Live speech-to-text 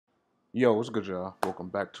Yo, what's good, y'all? Welcome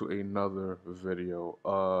back to another video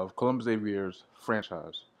of Columbus Aviators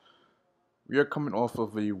franchise. We are coming off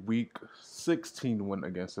of a Week 16 win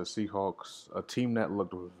against the Seahawks, a team that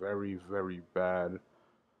looked very, very bad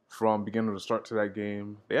from beginning to start to that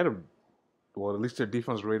game. They had well, at least their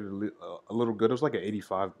defense rated a little good. It was like an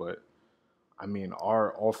 85, but I mean,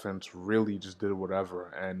 our offense really just did whatever,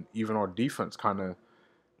 and even our defense kind of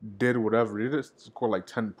did whatever. They just scored like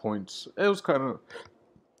 10 points. It was kind of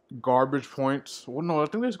garbage points. Well, no, I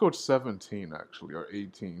think they scored 17 actually, or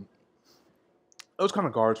 18. It was kind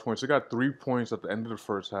of garbage points. They got 3 points at the end of the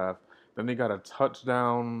first half. Then they got a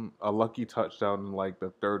touchdown, a lucky touchdown in like the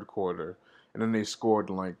third quarter, and then they scored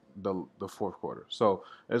in like the fourth quarter. So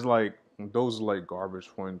it's like those like garbage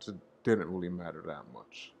points. It didn't really matter that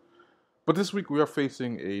much. But this week we are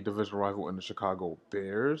facing a division rival in the Chicago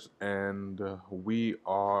Bears, and we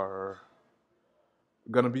are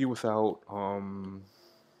gonna be without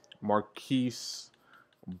Marquise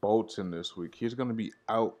Bolton this week. He's going to be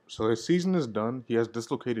out. So his season is done. He has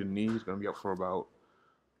dislocated knee. He's going to be out for about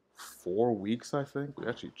 4 weeks, I think. We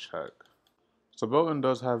actually check. So Bolton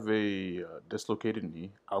does have a dislocated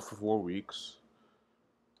knee, out for 4 weeks.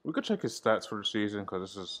 We could check his stats for the season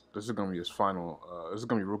because this is going to be his final. This is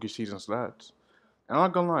going to be rookie season stats. And I'm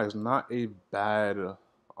not gonna lie, it's not a bad.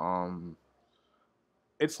 Um,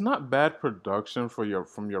 it's not bad production for your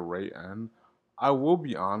from your right end. I will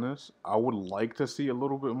be honest. I would like to see a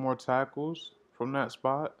little bit more tackles from that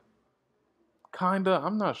spot. Kinda,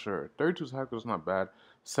 I'm not sure. 32 tackles is not bad.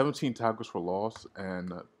 17 tackles for loss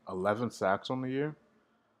and 11 sacks on the year.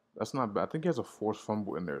 That's not bad. I think he has a forced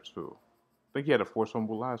fumble in there too. I think he had a forced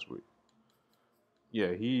fumble last week.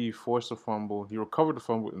 Yeah, he forced a fumble. He recovered the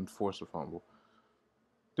fumble and forced a fumble.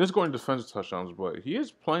 Didn't score any defensive touchdowns, but he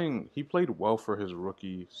is playing. He played well for his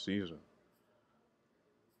rookie season.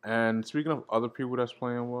 And speaking of other people that's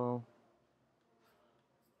playing well,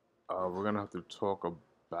 we're gonna have to talk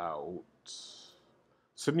about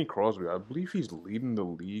Sidney Crosby. I believe he's leading the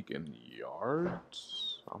league in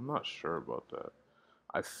yards. I'm not sure about that.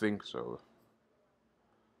 I think so.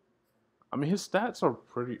 I mean, his stats are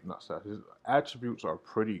pretty, not stats, his attributes are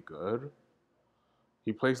pretty good.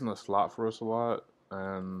 He plays in the slot for us a lot.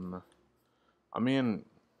 And, I mean,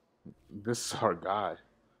 this is our guy.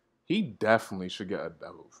 He definitely should get a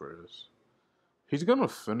devil for this. He's going to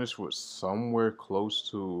finish with somewhere close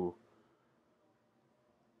to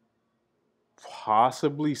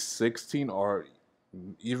possibly 16 or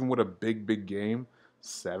even with a big game,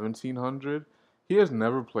 1700. He has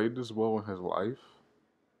never played this well in his life.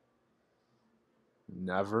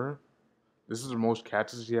 Never. This is the most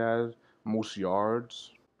catches he has, most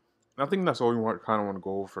yards. I think that's all we kind of want to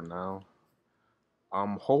go over for now.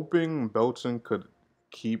 I'm hoping Belton could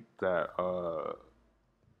keep that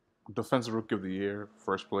defensive rookie of the year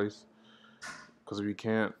first place. Because if he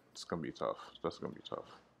can't, it's gonna be tough. That's gonna be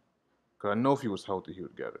tough. Because I know if he was healthy, he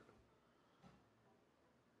would get it.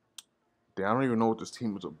 Damn, I don't even know what this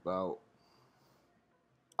team is about.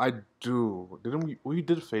 I do. Didn't we? We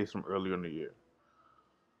did face him earlier in the year.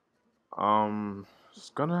 It's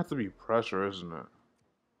gonna have to be pressure, isn't it?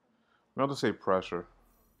 Not to say pressure.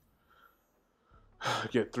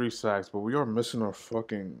 Get 3 sacks, but we are missing our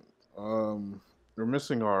fucking. We're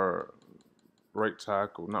missing our right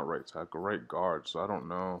tackle, not right tackle, right guard. So I don't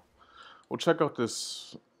know. We'll check out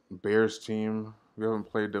this Bears team. We haven't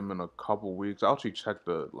played them in a couple weeks. I actually checked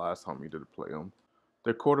the last time we did play them.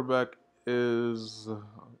 Their quarterback is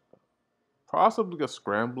possibly a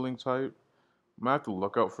scrambling type. I might have to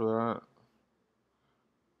look out for that.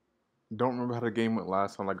 Don't remember how the game went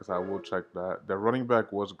last time. Like I said, I will check that. Their running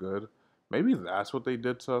back was good. Maybe that's what they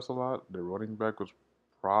did to us a lot. Their running back was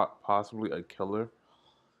possibly a killer.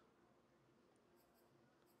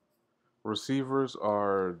 Receivers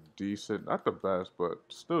are decent, not the best, but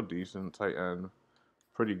still decent. Tight end,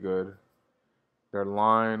 pretty good. Their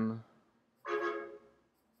line,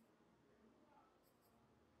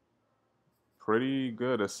 pretty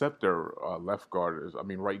good, except their right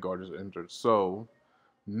guard is injured. So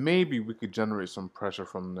maybe we could generate some pressure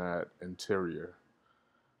from that interior.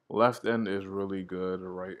 Left end is really good.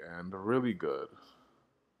 Right end, really good.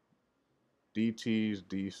 DT's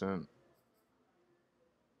decent.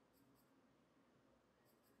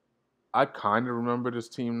 I kind of remember this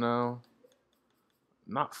team now.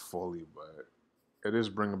 Not fully, but it is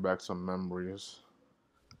bringing back some memories.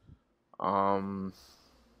 Um,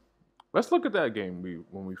 let's look at that game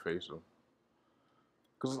when we face them.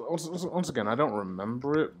 Because once again, I don't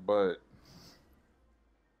remember it, but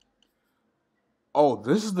oh,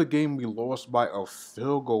 this is the game we lost by a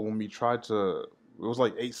field goal when we tried to. It was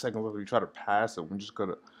like 8 seconds left. We tried to pass it. We just could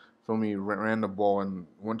have. Feel me? Ran the ball and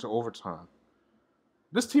went to overtime.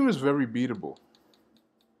 This team is very beatable.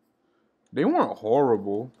 They weren't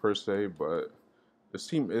horrible per se, but this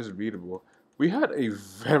team is beatable. We had a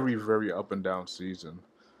very, very up and down season.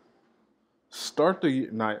 Start the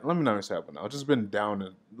night. Let me not even say up and down. It's just been down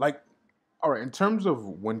and like, all right. In terms of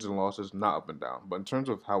wins and losses, not up and down, but in terms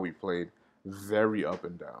of how we played, very up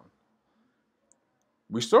and down.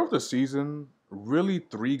 We start the season really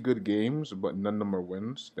 3 good games, but none of them are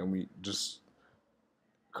wins. Then we just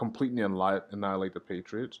completely annihilate the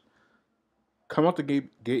Patriots. Come out the gate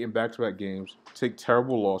in back-to-back games, take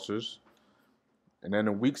terrible losses, and then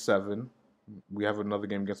in week 7, we have another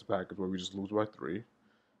game against the Packers where we just lose by 3. And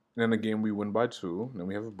then a game we win by 2. And then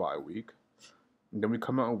we have a bye week. And then we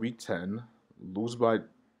come out in week 10, lose by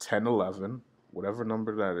 10, 11, whatever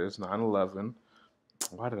number that is, 9, 11.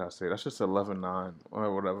 Why did I say that's just 11-9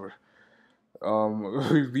 or whatever.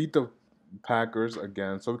 We beat the Packers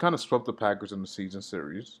again, so we kind of swept the Packers in the season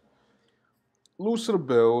series. Lose to the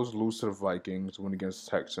Bills, lose to the Vikings, win against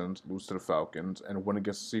the Texans, lose to the Falcons, and win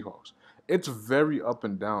against the Seahawks. It's very up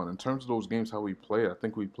and down. In terms of those games, how we played, I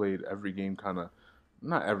think we played every game kind of,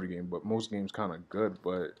 not every game, but most games kind of good,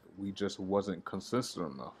 but we just wasn't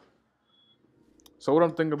consistent enough. So what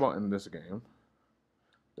I'm thinking about in this game,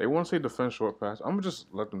 they want to say defense short pass. I'm going to just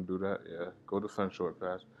let them do that. Yeah, go defense short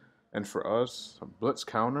pass. And for us, blitz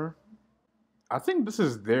counter, I think this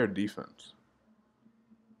is their defense.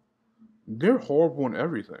 They're horrible in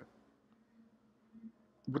everything.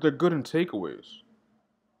 But they're good in takeaways.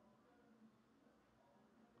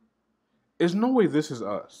 There's no way this is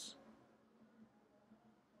us.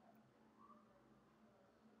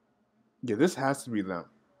 Yeah, this has to be them.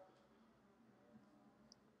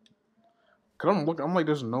 Cause I'm like,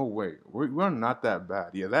 there's no way. We're not that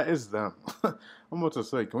bad. Yeah, that is them. I'm about to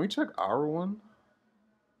say, can we check our one?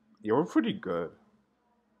 Yeah, we're pretty good.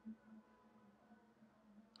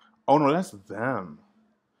 Oh no, that's them.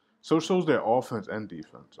 So it shows their offense and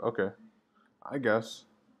defense. Okay, I guess.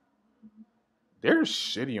 They're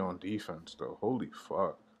shitty on defense though. Holy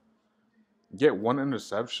fuck. Get 1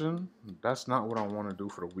 interception? That's not what I want to do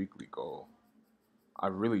for the weekly goal. I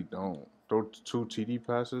really don't. Throw 2 TD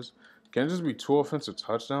passes. Can it just be 2 offensive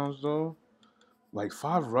touchdowns though? Like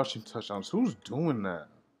 5 rushing touchdowns. Who's doing that?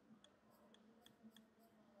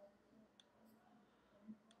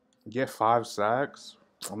 Get 5 sacks?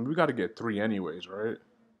 I mean, we got to get 3 anyways, right?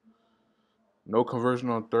 No conversion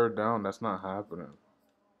on 3rd down. That's not happening.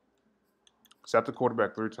 Sack the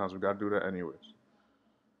quarterback 3 times. We got to do that anyways.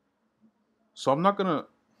 So I'm not going to...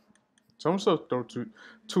 Someone said throw 2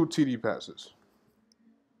 TD passes.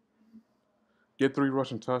 Get 3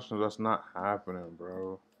 rushing touchdowns. That's not happening,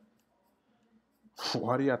 bro.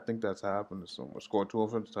 Why do y'all think that's happening so much? Score 2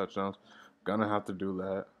 offensive touchdowns. Gonna have to do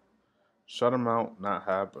that. Shut them out. Not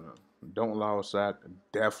happening. Don't allow a sack.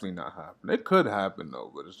 Definitely not happening. It could happen,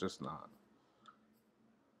 though, but it's just not.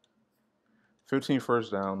 15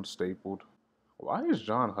 first down, stapled. Why is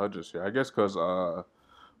John Hudges here? I guess because,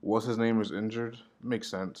 what's his name is injured. Makes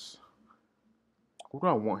sense. Who do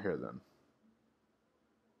I want here, then?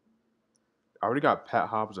 I already got Pat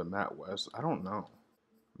Hobbs and Matt West. I don't know.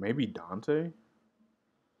 Maybe Dante?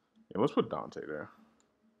 Yeah, let's put Dante there.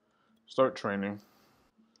 Start training.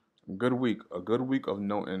 Good week. A good week of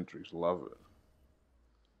no injuries. Love it.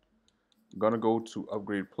 Gonna go to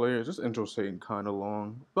upgrade players. This intro's taking kind of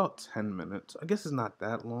long. About 10 minutes. I guess it's not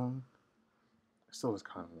that long. It still is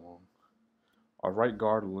kind of long. Our right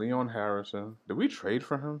guard, Leon Harrison. Did we trade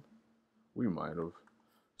for him? We might have.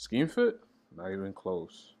 Scheme fit? Not even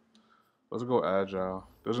close. Let's go agile.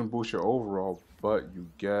 Doesn't boost your overall, but you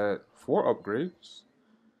get 4 upgrades.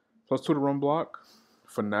 +2 to run block.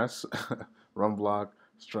 Finesse, run block,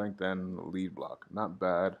 strength, and lead block. Not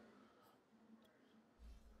bad.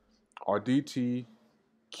 Our DT,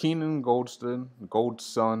 Keenan Goldston.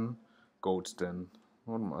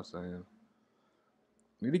 What am I saying?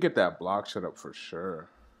 Need to get that block shut up for sure.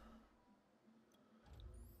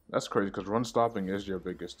 That's crazy because run stopping is your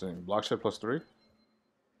biggest thing. Block shot +3.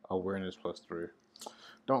 Awareness +3.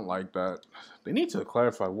 Don't like that. They need to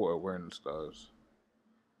clarify what awareness does.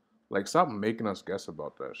 Like, stop making us guess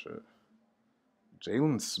about that shit.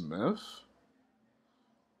 Jalen Smith?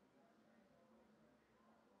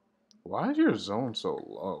 Why is your zone so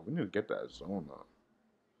low? We need to get that zone up.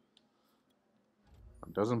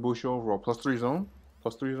 Doesn't boost your overall. +3 zone?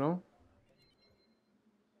 +3 zone?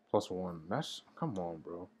 +1. That's... Come on,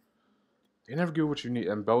 bro. They never give what you need.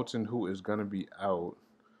 And Belton, who is going to be out,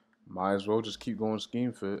 might as well just keep going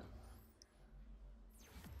scheme fit.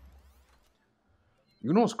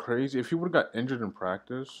 You know what's crazy? If he would have got injured in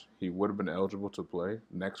practice, he would have been eligible to play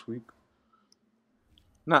next week.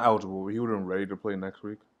 Not eligible, but he would have been ready to play next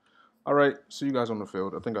week. All right, see you guys on the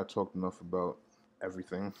field. I think I talked enough about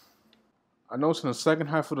everything. I noticed in the second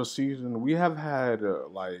half of the season, we have had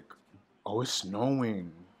oh, it's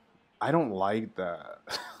snowing. I don't like that.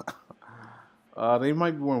 They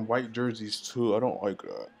might be wearing white jerseys too. I don't like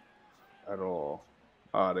that at all.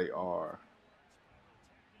 They are.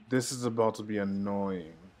 This is about to be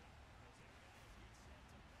annoying.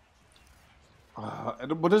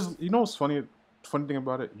 But this, you know what's funny? Funny thing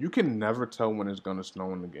about it, you can never tell when it's gonna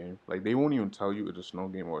snow in the game. Like they won't even tell you it's a snow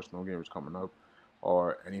game or a snow game is coming up,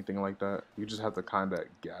 or anything like that. You just have to kind of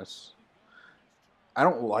guess. I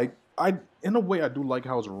don't like. In a way I do like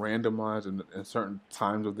how it's randomized in certain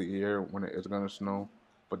times of the year when it is gonna snow.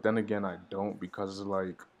 But then again, I don't because it's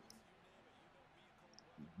like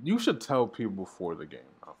you should tell people before the game.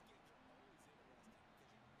 Though.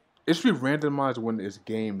 It should be randomized when it's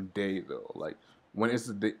game day though. Like when it's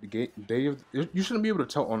the day of, you shouldn't be able to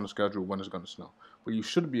tell on the schedule when it's gonna snow, but you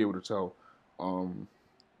should be able to tell um,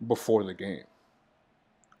 before the game.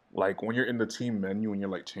 Like when you're in the team menu and you're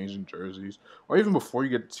like changing jerseys, or even before you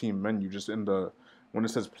get the team menu, just in the when it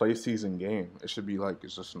says play season game, it should be like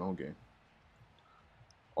it's a snow game,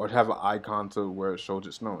 or have an icon to where it shows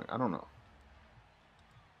it snowing. I don't know.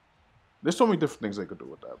 There's so many different things they could do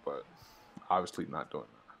with that, but obviously not doing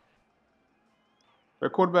that. Their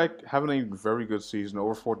quarterback having a very good season,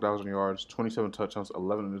 over 4,000 yards, 27 touchdowns,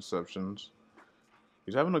 11 interceptions.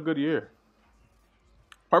 He's having a good year.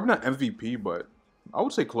 Probably not MVP, but I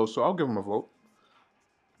would say close, so I'll give him a vote.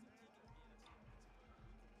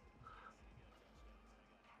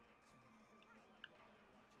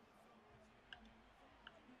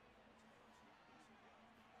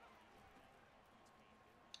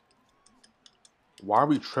 Why are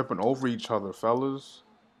we tripping over each other, fellas?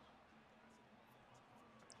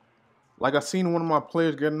 Like I seen one of my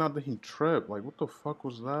players getting out that he tripped. Like what the fuck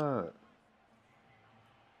was that?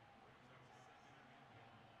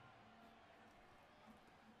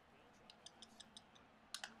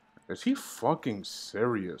 Is he fucking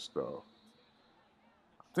serious though?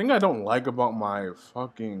 Thing I don't like about my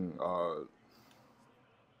fucking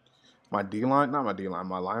my D line, not my D line,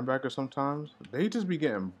 my linebacker sometimes, they just be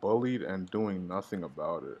getting bullied and doing nothing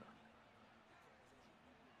about it.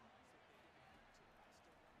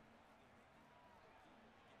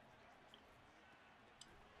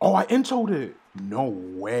 Oh, I introed it. No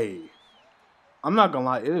way. I'm not gonna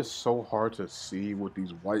lie, it is so hard to see with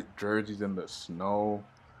these white jerseys in the snow.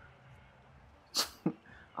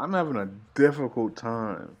 I'm having a difficult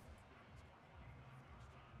time.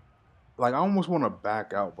 Like I almost want to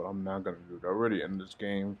back out, but I'm not gonna do it. I already in this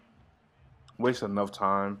game. Waste enough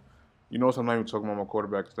time. You know, I'm not even talking about my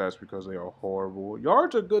quarterback stats because they are horrible.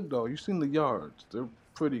 Yards are good though. You've seen the yards; they're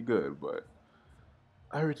pretty good, but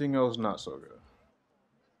everything else not so good.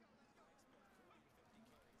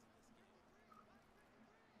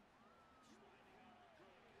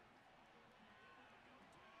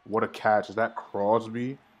 What a catch! Is that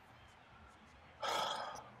Crosby?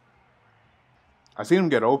 I seen him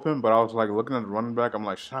get open, but I was like looking at the running back. I'm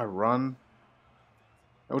like, should I run?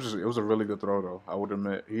 It was a really good throw though. I would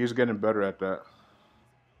admit he's getting better at that.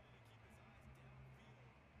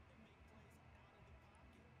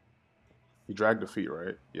 He dragged the feet,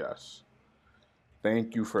 right? Yes.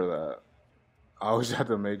 Thank you for that. I always have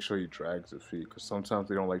to make sure he drags the feet because sometimes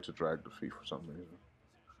they don't like to drag the feet for some reason.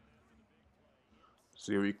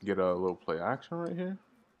 See if we can get a little play action right here.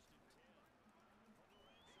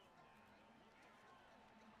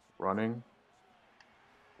 Running.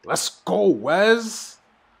 Let's go, Wes.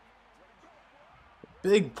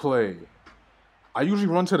 Big play. I usually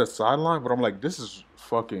run to the sideline, but I'm like, this is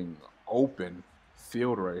fucking open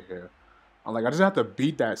field right here. I'm like, I just have to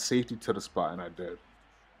beat that safety to the spot, and I did.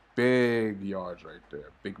 Big yards right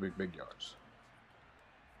there. Big, big, big yards.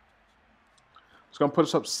 It's going to put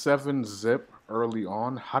us up 7-zip early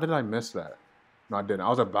on. How did I miss that? No, I didn't. I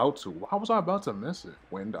was about to. Why was I about to miss it?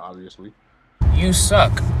 Wind, obviously. You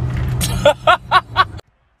suck.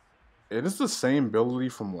 It is the same ability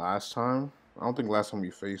from last time. I don't think last time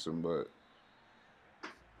we faced him, but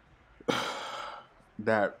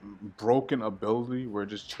that broken ability where it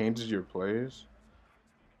just changes your plays.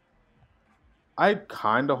 I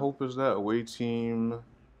kind of hope is that away team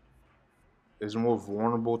is more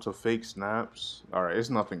vulnerable to fake snaps. All right,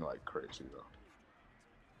 it's nothing like crazy though.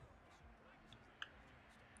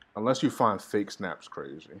 Unless you find fake snaps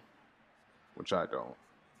crazy, which I don't.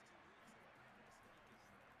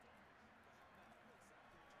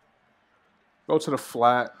 Go to the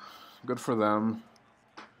flat. Good for them.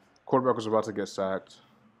 Quarterback was about to get sacked.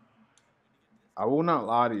 I will not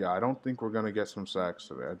lie to you. I don't think we're going to get some sacks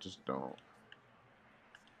today. I just don't.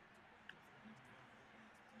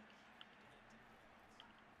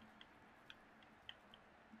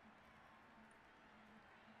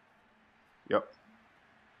 Yep.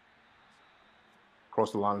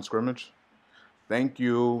 Cross the line of scrimmage. Thank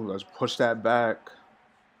you. Let's push that back.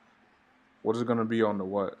 What is it going to be on the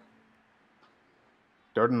what?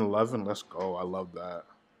 3rd and 11? Let's go. I love that.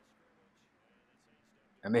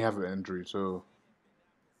 And they have an injury, too.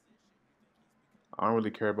 I don't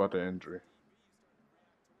really care about the injury.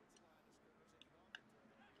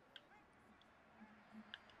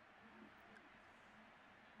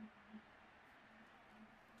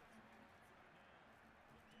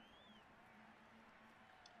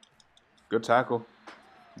 Good tackle.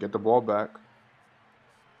 Get the ball back.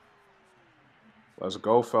 Let's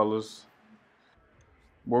go, fellas.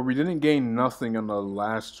 Well, we didn't gain nothing in the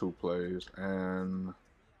last 2 plays, and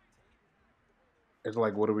it's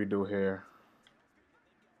like, what do we do here?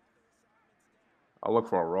 I'll look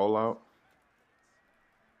for a rollout.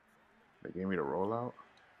 They gave me the rollout.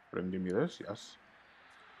 They didn't give me this? Yes.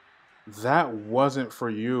 That wasn't for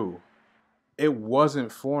you. It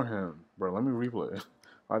wasn't for him. Bro, let me replay it.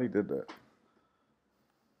 Why'd he did that?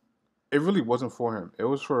 It really wasn't for him. It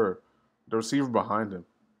was for the receiver behind him.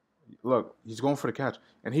 Look, he's going for the catch.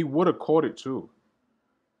 And he would have caught it too.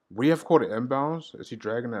 Would he have caught it inbounds? Is he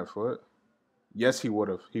dragging that foot? Yes, he would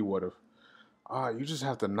have. He would have. You just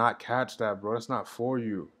have to not catch that, bro. That's not for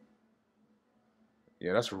you.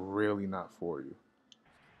 Yeah, that's really not for you.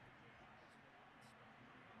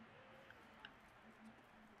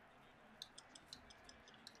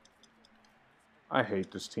 I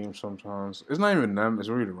hate this team sometimes. It's not even them. It's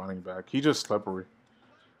really the running back. He just slippery.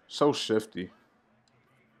 So shifty.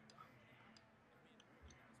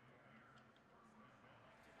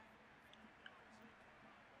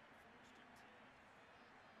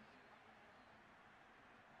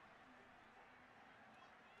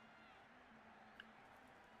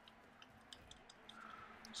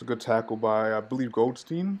 It's a good tackle by, I believe,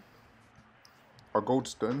 Goldstein. Or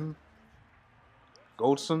Goldston.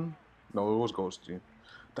 Goldson? No, it was Goldstein.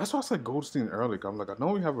 That's why I said Goldstein earlier. I'm like, I know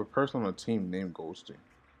we have a person on the team named Goldstein.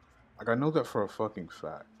 Like, I know that for a fucking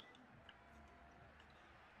fact.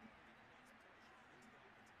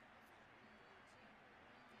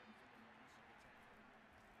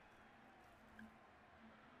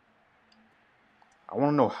 I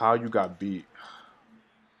want to know how you got beat.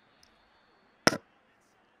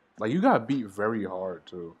 Like, you got beat very hard,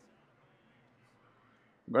 too.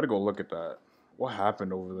 You better go look at that. What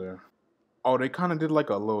happened over there? Oh, they kind of did like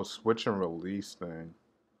a little switch and release thing.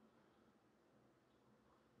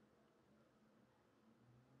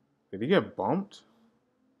 Did he get bumped?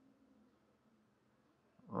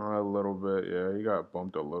 A little bit, yeah. He got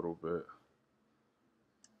bumped a little bit.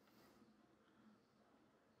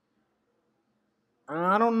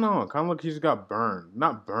 I don't know. Kind of like he just got burned.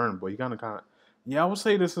 Not burned, but he kind of. Yeah, I would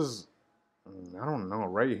say this is. I don't know.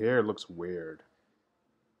 Right here, it looks weird.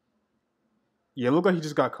 Yeah, it looked like he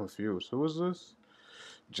just got confused. Who is this?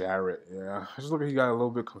 Jarrett. Yeah, I just look like he got a little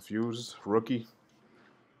bit confused. Rookie.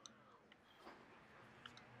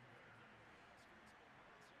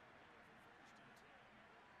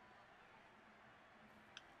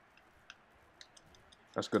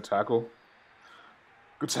 That's a good tackle.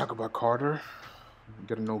 Good tackle by Carter.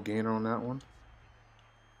 Get a no gainer on that one.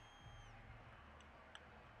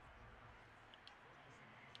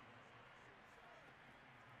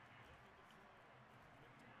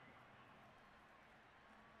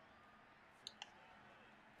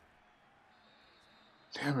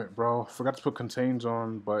 Damn it, bro. Forgot to put contains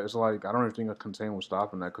on, but it's like, I don't even think a contain was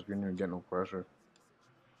stopping that because we didn't even get no pressure.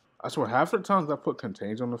 I swear, half the times I put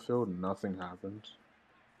contains on the field, nothing happens.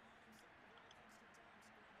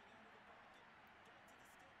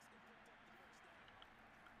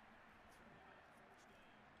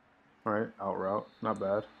 Alright, out route. Not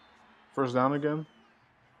bad. First down again.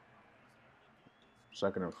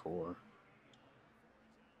 2nd and 4.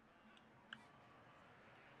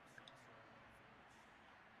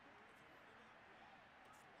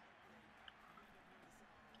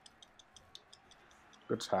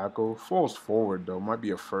 Good tackle. Falls forward, though. Might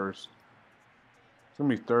be a first. It's going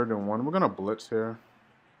to be 3rd and 1. We're going to blitz here.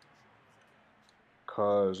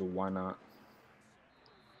 Because why not?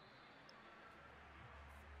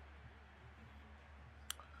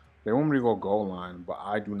 They want me to go goal line, but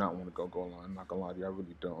I do not want to go goal line. I'm not going to lie to you. I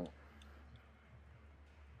really don't.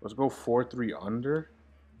 Let's go 4-3 under.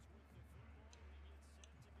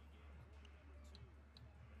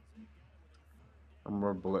 And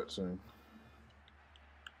we're blitzing.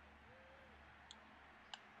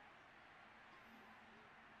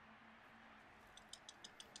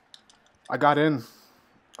 I got in.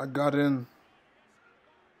 I got in.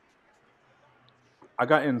 I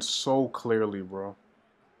got in so clearly, bro.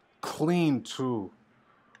 Clean, too.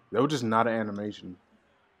 They were just not an animation.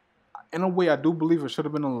 In a way, I do believe it should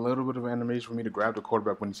have been a little bit of animation for me to grab the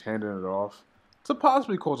quarterback when he's handing it off to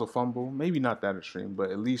possibly cause a fumble. Maybe not that extreme,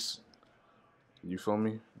 but at least, you feel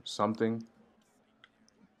me? Something.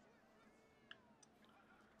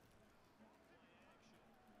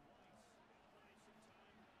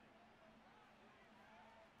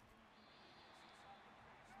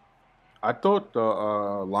 I thought the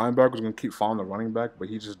linebacker was going to keep following the running back, but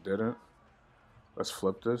he just didn't. Let's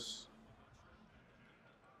flip this.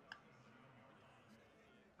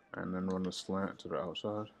 And then run the slant to the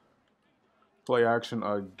outside. Play action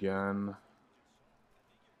again.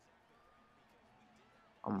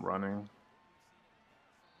 I'm running.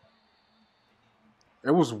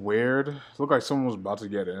 It was weird. It looked like someone was about to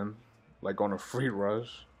get in. Like on a free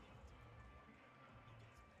rush.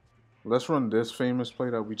 Let's run this famous play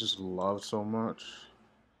that we just love so much.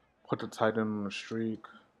 Put the tight end on the streak.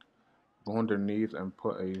 Go underneath and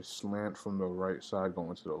put a slant from the right side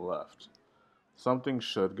going to the left. Something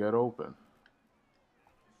should get open.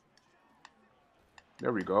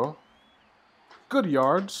 There we go. Good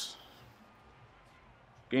yards.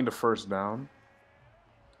 Gained a first down.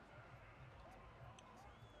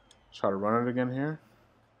 Try to run it again here.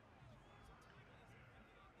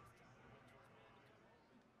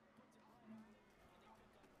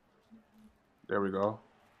 There we go.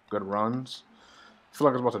 Good runs. I feel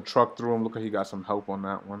like I was about to truck through him. Look like he got some help on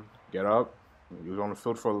that one. Get up. He was on the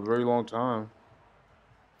field for a very long time.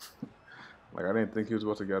 Like, I didn't think he was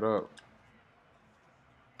about to get up.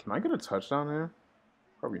 Can I get a touchdown here?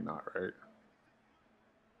 Probably not, right?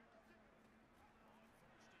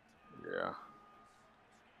 Yeah.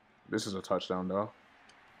 This is a touchdown, though.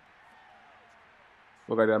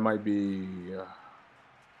 Look like that might be...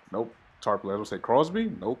 nope. Tarpley. I was going to say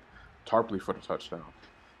Crosby? Nope. Tarpley for the touchdown.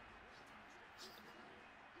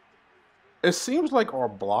 It seems like our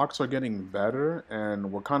blocks are getting better,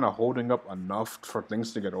 and we're kind of holding up enough for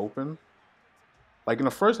things to get open. Like, in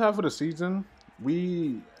the first half of the season,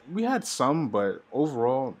 we had some, but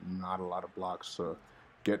overall, not a lot of blocks to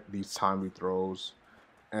get these timely throws.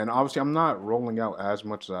 And obviously, I'm not rolling out as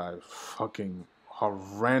much as I fucking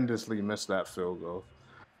horrendously missed that field goal.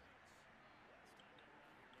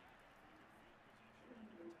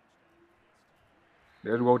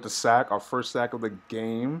 There we go with the sack, our first sack of the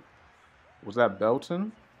game. Was that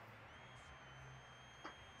Belton?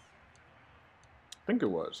 I think it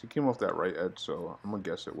was. He came off that right edge, so I'm going to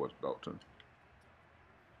guess it was Belton.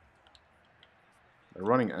 They're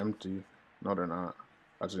running empty. No, they're not.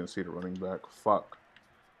 I just didn't see the running back. Fuck.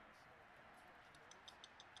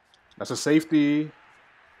 That's a safety.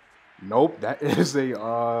 Nope, that is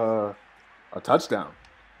a touchdown.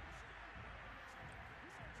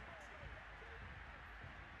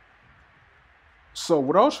 So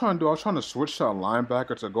what I was trying to do, I was trying to switch to a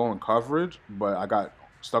linebacker to go in coverage, but I got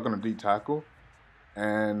stuck on a deep tackle.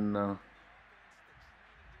 And,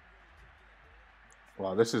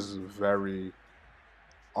 wow, this is very...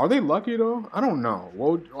 Are they lucky, though? I don't know.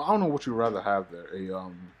 Well, I don't know what you'd rather have there.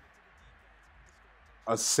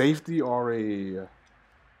 A safety or a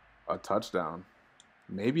touchdown.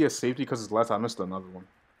 Maybe a safety because it's less. I missed another one.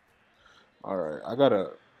 All right, I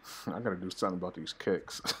gotta do something about these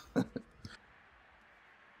kicks.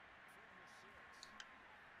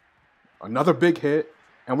 Another big hit,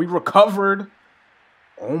 and we recovered.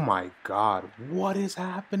 Oh my God, what is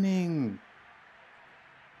happening?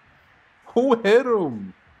 Who hit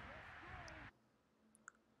him?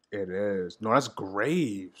 It is. No, that's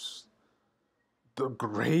Graves. The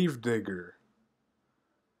grave digger.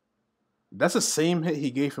 That's the same hit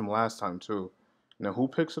he gave him last time, too. Now, who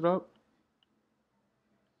picks it up?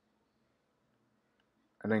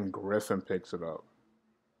 And then Griffin picks it up.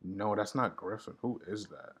 No, that's not Griffin. Who is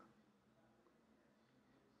that?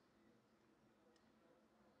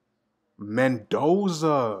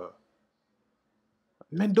 Mendoza.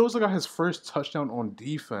 Mendoza got his first touchdown on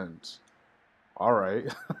defense. All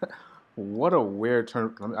right. What a weird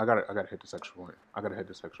turn. I gotta hit this extra point. I gotta hit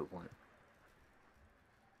this extra point.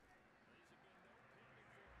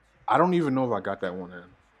 I don't even know if I got that one in.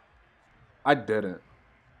 I didn't.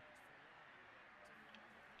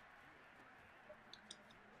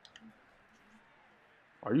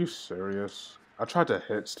 Are you serious? I tried to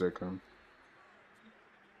hit stick him.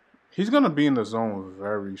 He's gonna be in the zone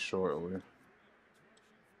very shortly.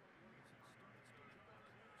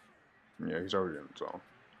 Yeah, he's already in the zone.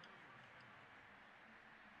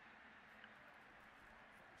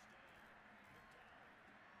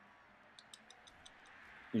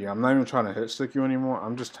 Yeah, I'm not even trying to hit stick you anymore.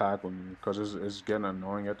 I'm just tackling you because it's getting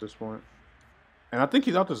annoying at this point. And I think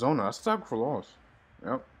he's out the zone now. That's a tackle for loss.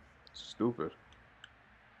 Yep. Stupid.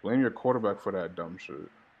 Blame your quarterback for that dumb shit.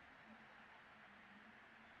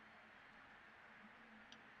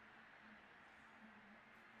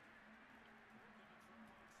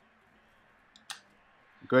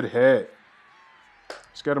 Good hit.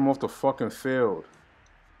 Let's get him off the fucking field.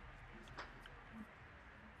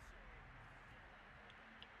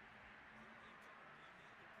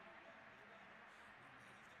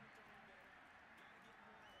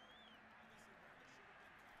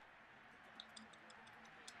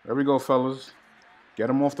 There we go, fellas. Get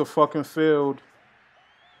him off the fucking field.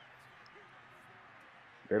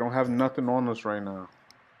 They don't have nothing on us right now.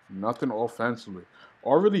 Nothing offensively.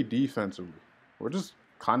 Or really defensively. We're just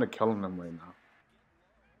kind of killing them right now.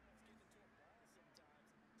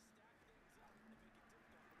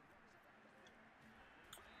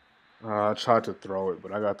 I tried to throw it,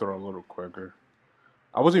 but I got to throw it a little quicker.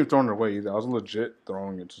 I wasn't even throwing it away either. I was legit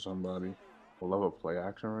throwing it to somebody. We'll love a play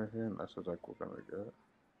action right here, and that's exactly what we're going to get.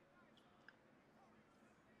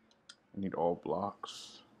 I need all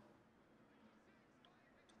blocks.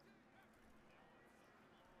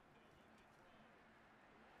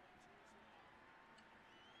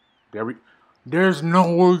 There's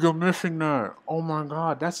no way you're missing that. Oh my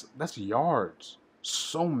god, that's yards.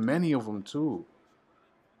 So many of them too.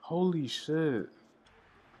 Holy shit.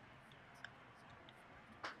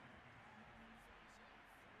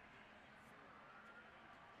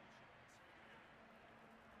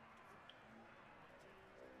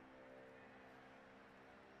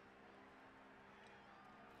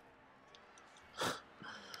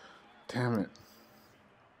 Damn it.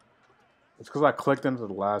 It's because I clicked into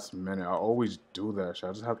the last minute. I always do that shit.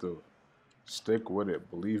 I just have to stick with it,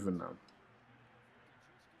 believe in them.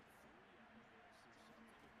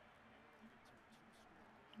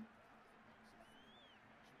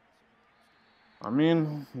 I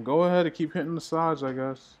mean, go ahead and keep hitting the sides, I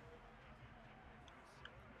guess.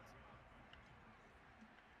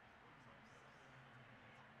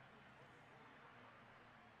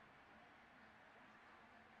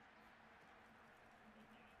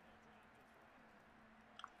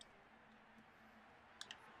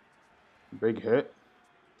 Big hit.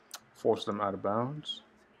 Force them out of bounds.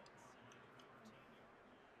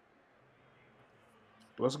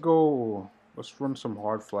 Let's go. Let's run some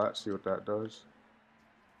hard flat, see what that does.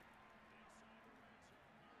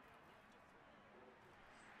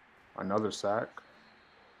 Another sack.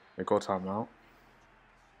 They go timeout.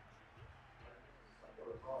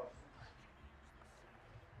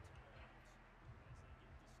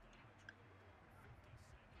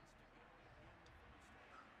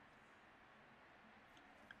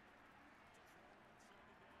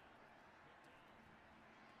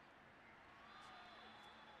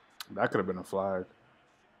 That could have been a flag.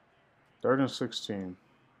 3rd and 16.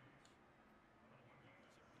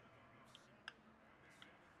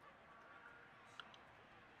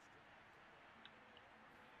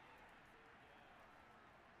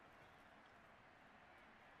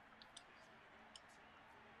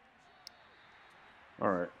 All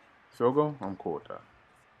right. Field goal? I'm cool with that.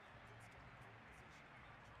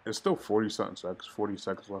 It's still 40-something seconds, 40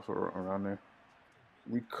 seconds left around there.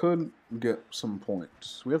 We could get some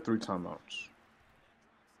points. We have 3 timeouts.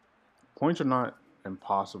 Points are not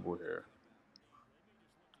impossible here.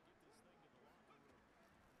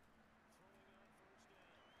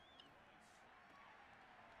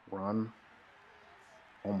 Run.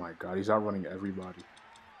 Oh my god, he's outrunning everybody.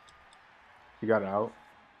 He got out.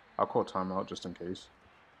 I'll call timeout just in case.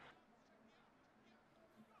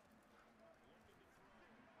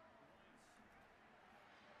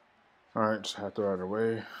 Alright, just had to throw it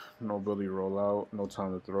away. No ability to roll out. No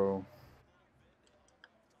time to throw.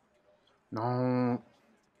 No.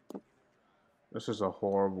 This is a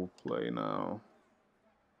horrible play now.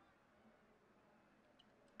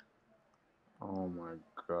 Oh my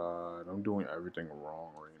god. I'm doing everything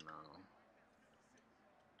wrong right now.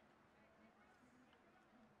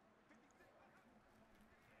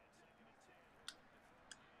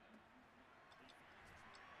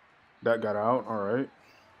 That got out. Alright.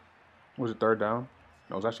 Was it 3rd down?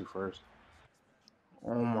 No, it was actually 1st.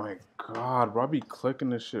 Oh my god, bro. I be clicking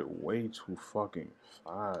this shit way too fucking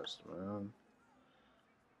fast, man.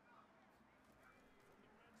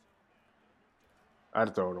 I had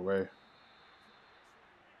to throw it away.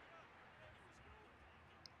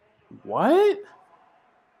 What?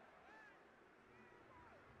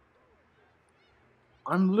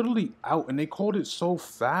 I'm literally out, and they called it so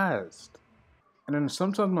fast. And then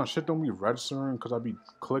sometimes my shit don't be registering because I be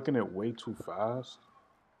clicking it way too fast.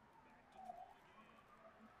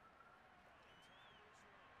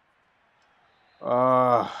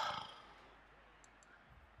 Uh,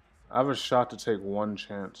 I have a shot to take one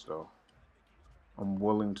chance, though. I'm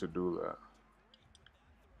willing to do that.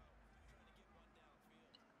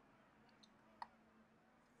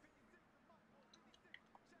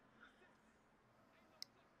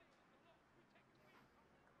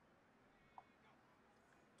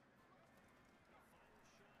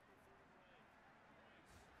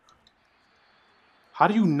 How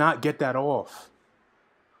do you not get that off?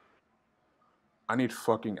 I need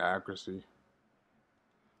fucking accuracy.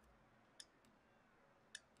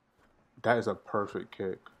 That is a perfect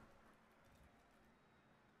kick.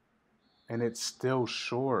 And it's still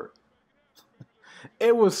short.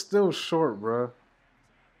 It was still short, bruh.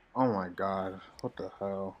 Oh my god. What the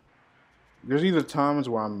hell? There's either times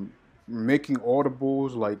where I'm making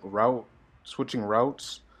audibles, like switching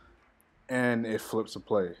routes, and it flips a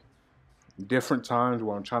play. Different times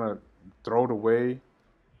where I'm trying to throw it away.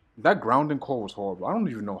 That grounding call was horrible. I don't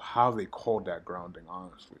even know how they called that grounding,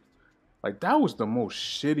 honestly. Like, that was the most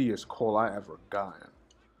shittiest call I ever gotten.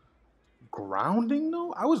 Grounding,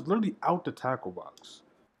 though? I was literally out the tackle box.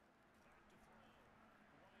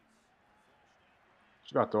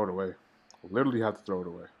 Just gotta throw it away. Literally have to throw it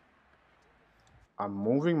away. I'm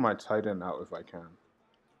moving my tight end out if I can.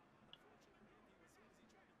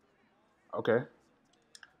 Okay.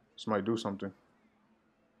 This might do something.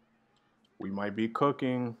 We might be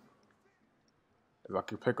cooking. If I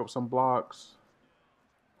can pick up some blocks.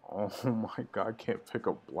 Oh my god, I can't pick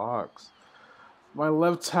up blocks. My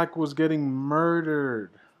left tackle was getting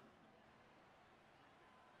murdered.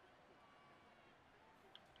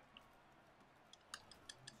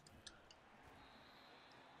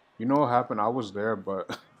 You know what happened? I was there,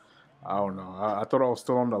 but I don't know. I thought I was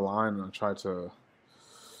still on the line and I tried to,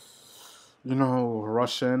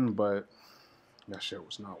 rush in, but that shit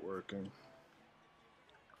was not working.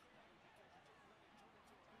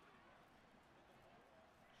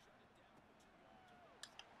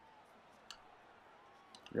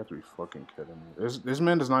 You have to be fucking kidding me. This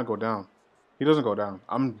man does not go down. He doesn't go down.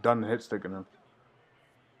 I'm done hit sticking him.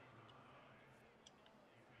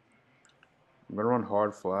 I'm gonna run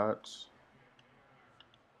hard flats.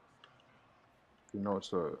 I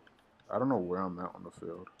don't know where I'm at on the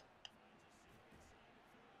field.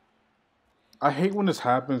 I hate when this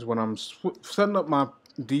happens when I'm setting up my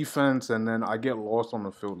defense and then I get lost on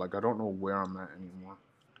the field. Like, I don't know where I'm at anymore.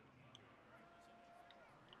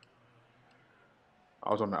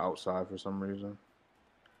 I was on the outside for some reason.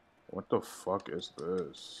 What the fuck is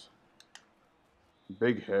this?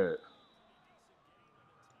 Big hit.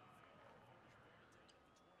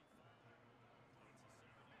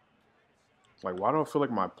 Like, why do I feel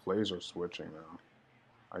like my plays are switching now?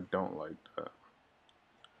 I don't like that.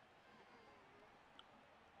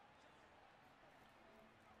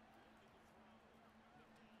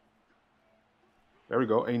 There we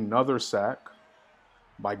go. Another sack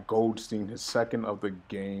by Goldstein, his second of the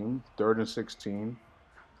game. 3rd and 16.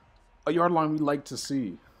 A yard line we like to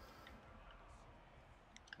see.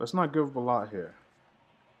 Let's not give up a lot here.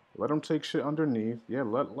 Let him take shit underneath. Yeah,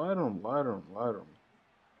 let him.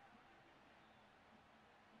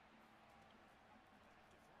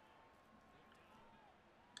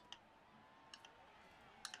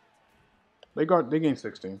 They gained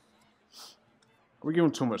 16. We give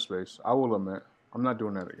him too much space. I will admit. I'm not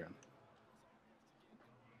doing that again.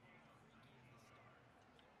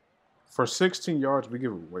 For 16 yards, we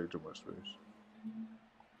give him way too much space.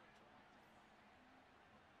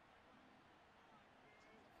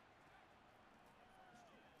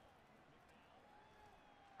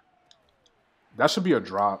 That should be a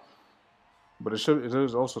drop. But it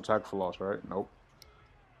is also tackle for loss, right? Nope.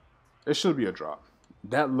 It should be a drop.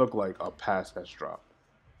 That looked like a pass that's dropped.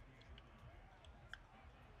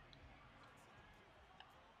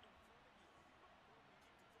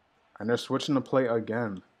 And they're switching the play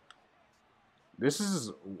again. This is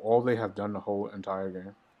all they have done the whole entire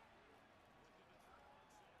game.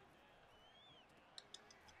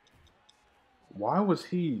 Why was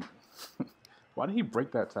he... Why did he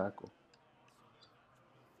break that tackle?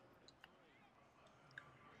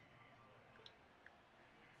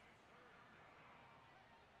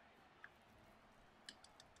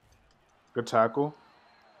 Good tackle.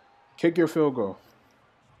 Kick your field goal.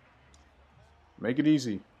 Make it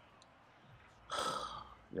easy.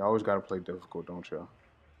 You always got to play difficult, don't you?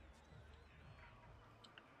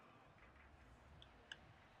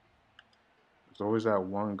 There's always that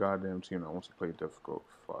one goddamn team that wants to play difficult.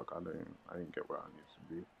 Fuck, I didn't get where I need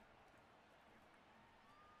to be.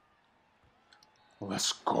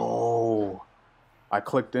 Let's go. I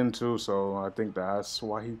clicked in too, so I think that's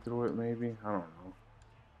why he threw it, maybe. I don't know.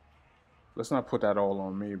 Let's not put that all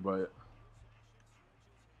on me, but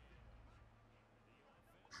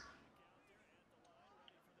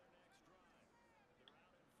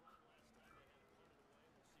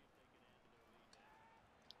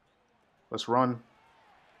Let's run.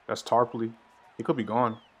 That's Tarpley. He could be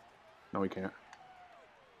gone. No, he can't.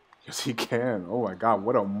 Yes, he can. Oh my god,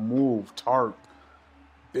 what a move, Tarp.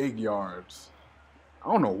 Big yards.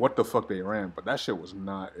 I don't know what the fuck they ran, but that shit was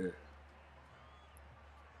not it.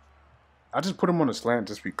 I just put him on the slant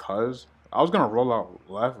just because. I was gonna roll out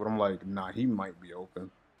left, but I'm like, nah, he might be open.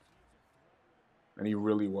 And he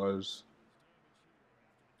really was.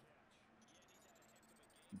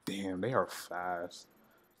 Damn, they are fast.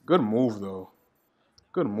 Good move, though.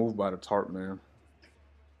 Good move by the Tarp, man.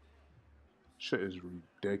 Shit is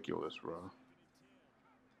ridiculous, bro.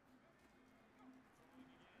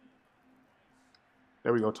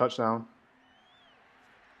 There we go, touchdown.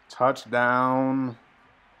 Touchdown.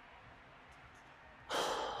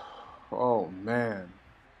 Oh, man.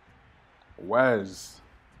 WEISS.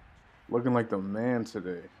 Looking like the man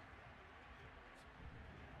today.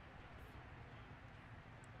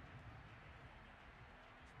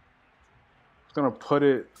 It's going to put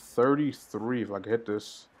it 33 if I can hit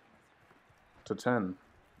this to 10.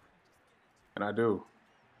 And I do.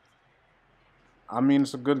 I mean,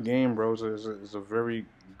 it's a good game, bro. It's a very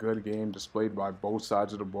good game displayed by both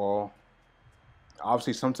sides of the ball.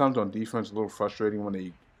 Obviously, sometimes on defense, a little frustrating when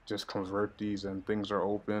they just convert these and things are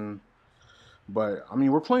open. But, I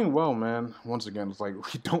mean, we're playing well, man. Once again, it's like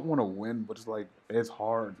we don't want to win, but it's like it's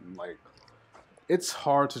hard. Like, it's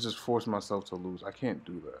hard to just force myself to lose. I can't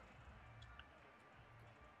do that.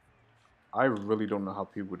 I really don't know how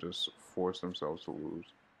people just force themselves to lose.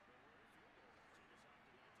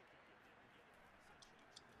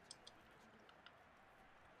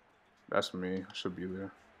 That's me. I should be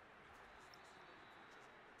there.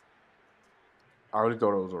 I already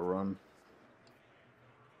thought it was a run.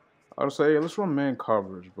 I would say, let's run man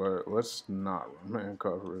coverage, but let's not run man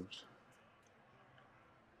coverage.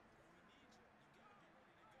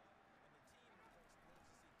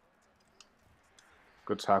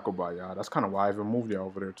 Good tackle by y'all. That's kind of why I even moved y'all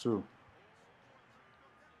over there, too.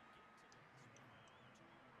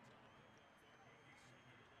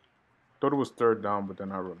 Thought it was third down, but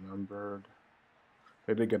then I remembered.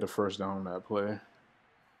 They did get the first down on that play.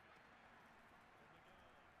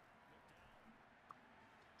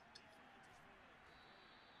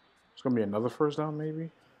 It's going to be another first down, maybe?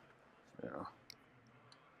 Yeah.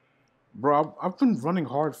 Bro, I've been running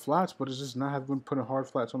hard flats, but it's just not have been putting hard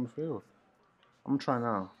flats on the field. I'm trying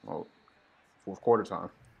now. Oh, fourth quarter time.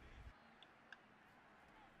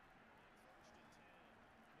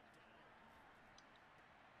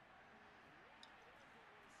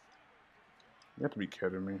 You have to be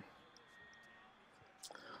kidding me.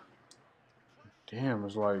 Damn,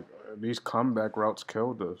 it's like these comeback routes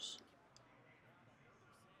killed us.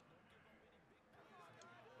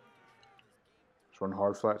 Let's run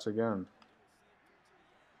hard flats again.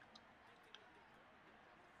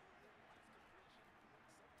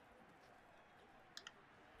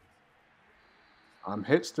 I'm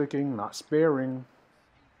hit sticking, not sparing.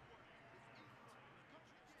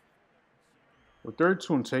 With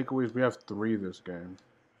 32 in takeaways, we have 3 this game.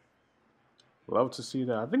 Love to see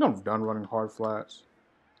that. I think I'm done running hard flats.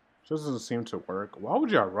 Just doesn't seem to work. Why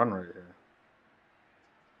would y'all run right here?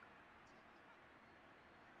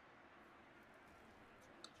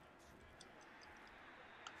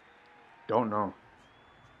 Don't know.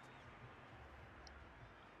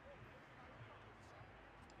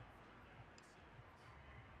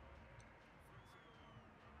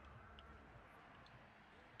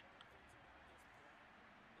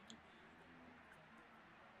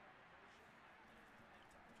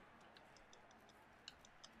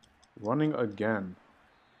 Running again.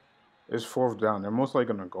 It's fourth down. They're most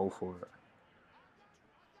likely going to go for it.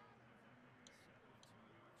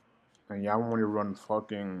 And y'all want to run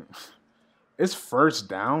fucking... It's first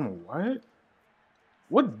down? What?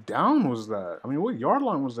 What down was that? I mean, what yard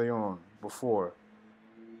line was they on before?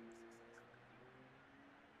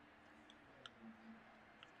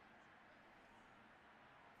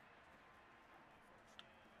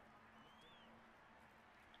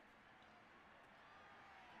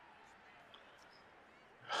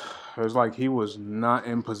 It was like he was not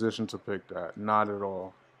in position to pick that. Not at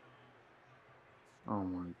all. Oh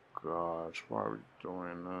my gosh. Why are we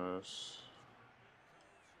doing this?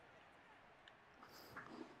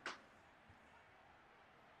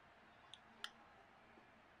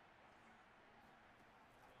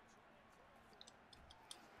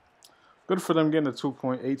 Good for them getting a 2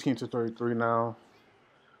 point, 18 to 33 now.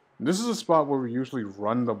 This is a spot where we usually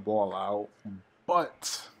run the ball out,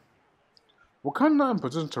 but we're kind of not in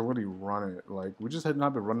position to really run it. Like, we just had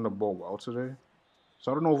not been running the ball well today.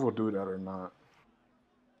 So I don't know if we'll do that or not.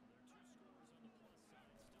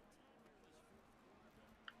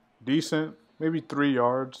 decent, maybe 3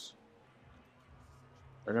 yards.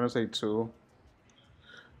 They're gonna say 2.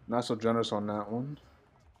 Not so generous on that one.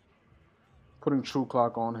 Putting true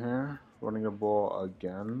clock on here. Running the ball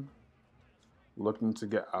again. Looking to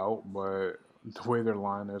get out, but the way their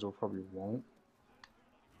line is, we probably won't.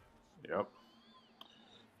 Yep.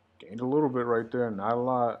 Gained a little bit right there, not a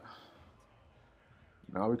lot.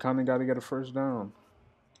 Now we kind of got to get a first down.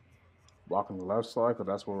 Blocking the left side, because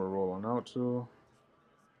that's where we're rolling out to.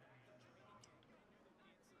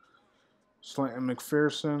 Slanting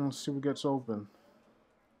McPherson. Let's see what gets open.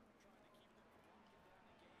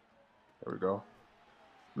 There we go.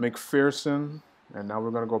 McPherson. And now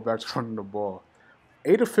we're going to go back to running the ball.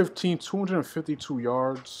 8 of 15, 252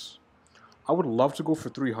 yards. I would love to go for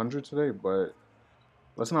 300 today, but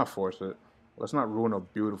let's not force it. Let's not ruin a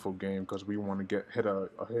beautiful game because we want to hit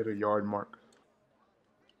a yard mark.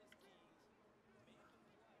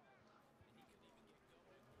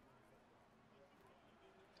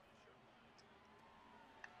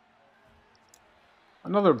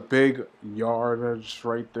 Another big yardage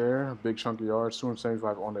right there. Big chunk of yards.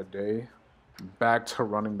 275 on the day. Back to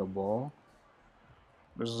running the ball.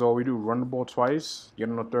 This is all we do. Run the ball twice. Get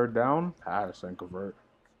on a third down. Pass and convert.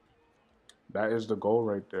 That is the goal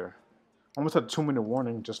right there. Almost had a 2-minute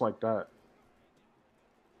warning just like that.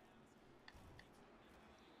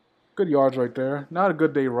 Good yards right there. Not a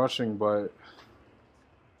good day rushing, but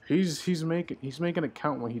he's making it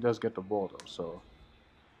count when he does get the ball though. So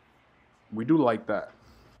we do like that.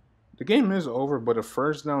 The game is over, but a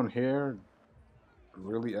first down here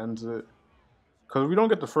really ends it. Because if we don't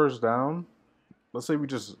get the first down, let's say we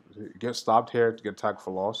just get stopped here to get tackled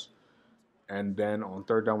for loss, and then on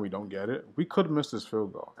third down we don't get it, we could miss this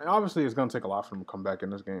field goal. And obviously it's going to take a lot for them to come back in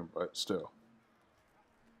this game, but still.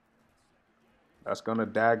 That's going to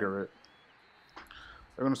dagger it.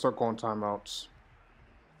 They're going to start calling timeouts.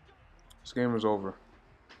 This game is over.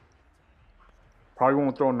 Probably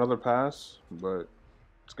won't throw another pass, but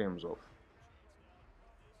this game is over.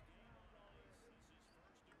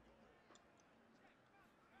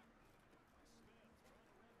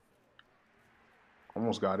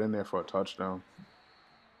 Almost got in there for a touchdown.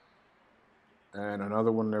 And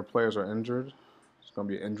another one of their players are injured. It's going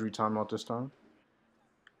to be an injury timeout this time.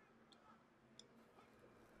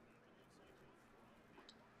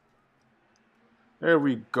 There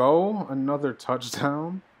we go. Another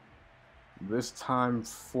touchdown. This time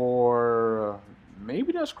for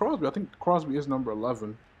maybe that's Crosby. I think Crosby is number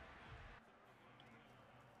 11.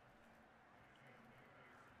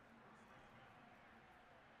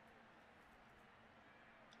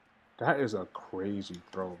 That is a crazy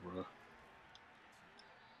throw, bro.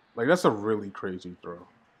 Like, that's a really crazy throw.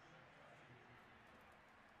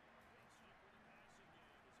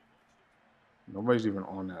 Nobody's even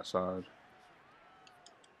on that side.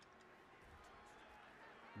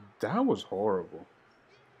 That was horrible.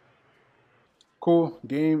 Cool.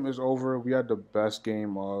 Game is over. We had the best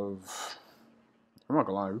game of... I'm not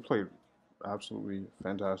gonna lie. We played absolutely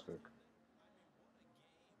fantastic.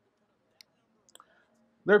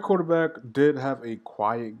 Their quarterback did have a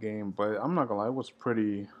quiet game, but I'm not gonna lie. It was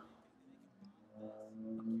pretty...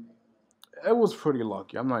 It was pretty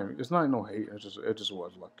lucky. I'm not even... It's not no hate. It just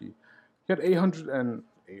was lucky. He had 800 and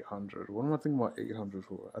 800. What am I thinking about 800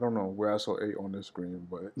 for? I don't know where I saw 8 on this screen,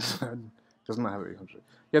 but it does not have 800.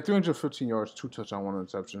 He had 315 yards, 2 touchdowns, 1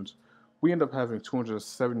 interceptions. We end up having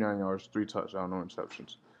 279 yards, 3 touchdowns, no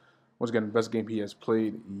interceptions. Once again, the best game he has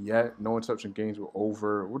played yet. No interception games were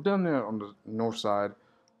over. We're down there on the north side,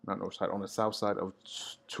 not north side, on the south side of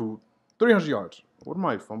 300 yards. What am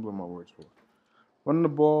I fumbling my words for? Running the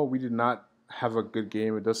ball, we did not have a good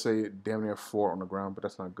game. It does say damn near 4 on the ground, but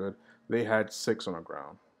that's not good. They had 6 on the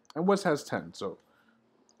ground. And West has 10, so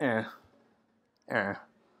eh.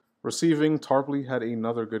 Receiving, Tarpley had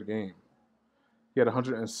another good game. He had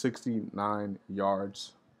 169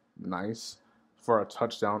 yards. Nice. For a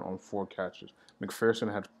touchdown on 4 catches.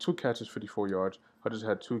 McPherson had 2 catches, 54 yards. Hudges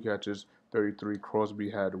had 2 catches, 33. Crosby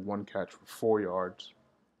had 1 catch for 4 yards.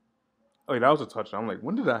 Oh, that was a touchdown. I'm like,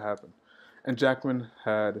 when did that happen? And Jackman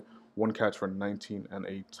had 1 catch for 19 and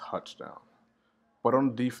a touchdown. But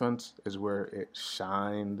on defense is where it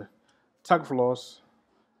shined. Tackle for loss.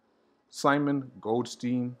 Simon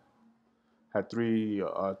Goldstein had 3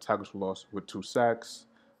 tackles for loss with 2 sacks.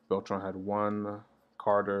 Beltran had 1.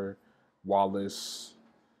 Carter, Wallace,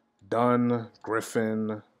 Dunn,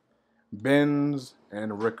 Griffin, Benz,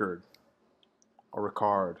 and Rickard. Or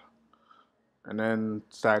Ricard. And then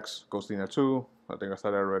sacks, Goldstein had 2. I think I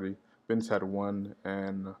said that already. Benz had 1.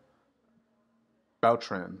 And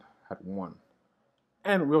Beltran had 1.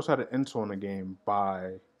 And we also had an intro in the game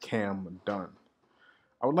by Cam Dunn.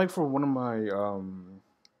 I would like for one of my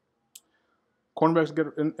cornerbacks to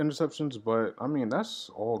get interceptions, but I mean that's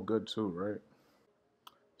all good too, right?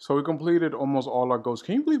 So we completed almost all our goals.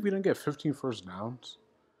 Can you believe we didn't get 15 first downs?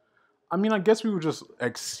 I mean, I guess we were just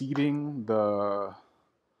exceeding the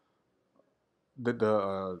the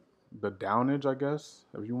uh, the downage, I guess,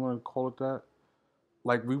 if you want to call it that.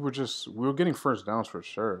 Like we were getting first downs for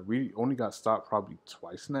sure. We only got stopped probably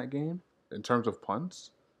twice in that game in terms of punts,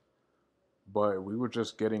 but we were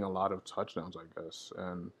just getting a lot of touchdowns, I guess.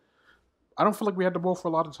 And I don't feel like we had the ball for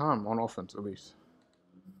a lot of time on offense, at least.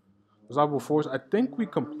 Desirable force. I think we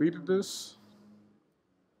completed this.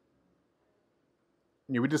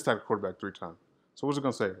 Yeah, we just stacked quarterback 3 times. So what's it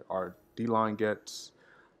gonna say? Our D line gets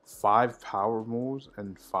 5 power moves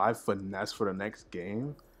and 5 finesse for the next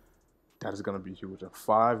game. That is gonna be huge. A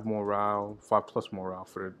 5 morale, 5+ morale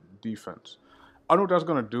for the defense. I don't know what that's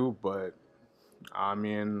gonna do, but I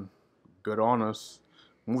mean, good on us.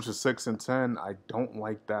 Move to 6-10. I don't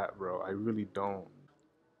like that, bro. I really don't.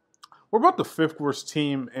 We're about the 5th worst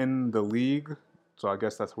team in the league, so I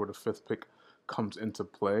guess that's where the 5th pick comes into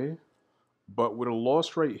play. But with a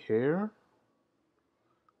loss right here,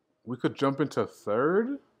 we could jump into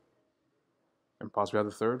 3rd and possibly have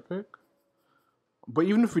the 3rd pick. But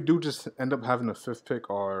even if we do just end up having the 5th pick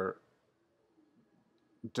or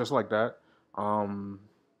just like that,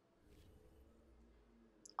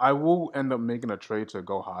 I will end up making a trade to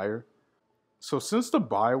go higher. So since the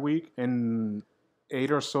bye week in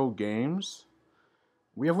 8 or so games,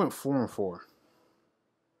 we have went 4-4.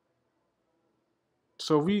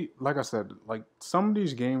 So like I said, like some of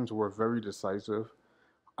these games were very decisive.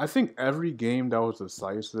 I think every game that was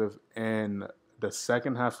decisive in the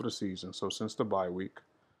second half of the season, so since the bye week,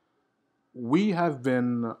 we have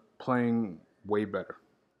been playing way better.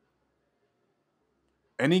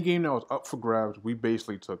 Any game that was up for grabs, we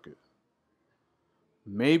basically took it.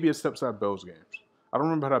 Maybe except that Bills games. I don't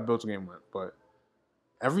remember how that Bills game went, but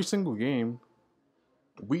every single game,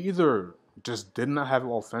 we either just did not have it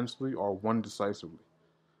offensively or won decisively.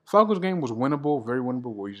 Falcons game was winnable, very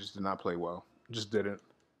winnable, but we just did not play well. Just didn't.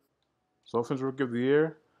 So offensive rookie of the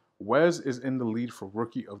year, WEISS is in the lead for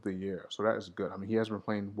rookie of the year. So that is good. I mean, he has been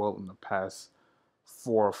playing well in the past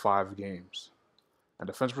 4 or 5 games. And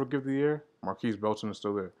defensive rookie of the year, Marquise Belton is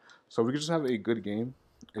still there. So we could just have a good game,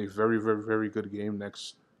 a very, very, very good game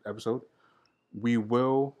next episode. We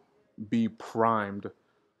will be primed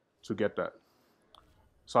to get that.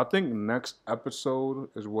 So I think next episode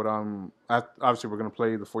is what obviously we're going to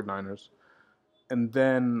play the 49ers. And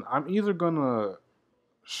then I'm either going to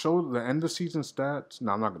show the end of season stats.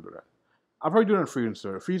 No, I'm not going to do that. I'll probably do that in free agency.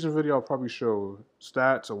 Free agency video, I'll probably show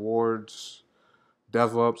stats, awards,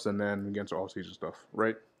 dev-ups, and then we get into all-season stuff,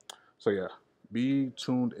 right? So yeah, be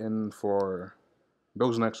tuned in for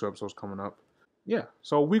those next 2 episodes coming up. Yeah,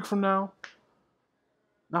 so a week from now,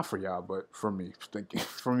 not for y'all, but for me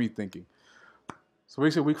thinking, So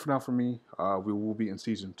basically a week from now for me, we will be in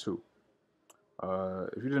season 2.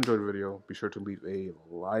 If you did enjoy the video, be sure to leave a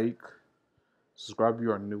like. Subscribe if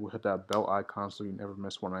you are new. Hit that bell icon so you never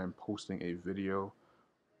miss when I am posting a video.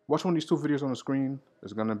 Watch one of these 2 videos on the screen.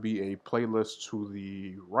 There's going to be a playlist to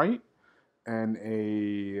the right and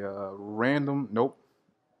a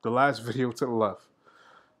the last video to the left.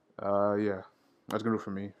 Yeah, that's going to do it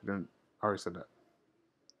for me. I already said that.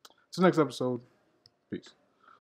 So next episode, peace.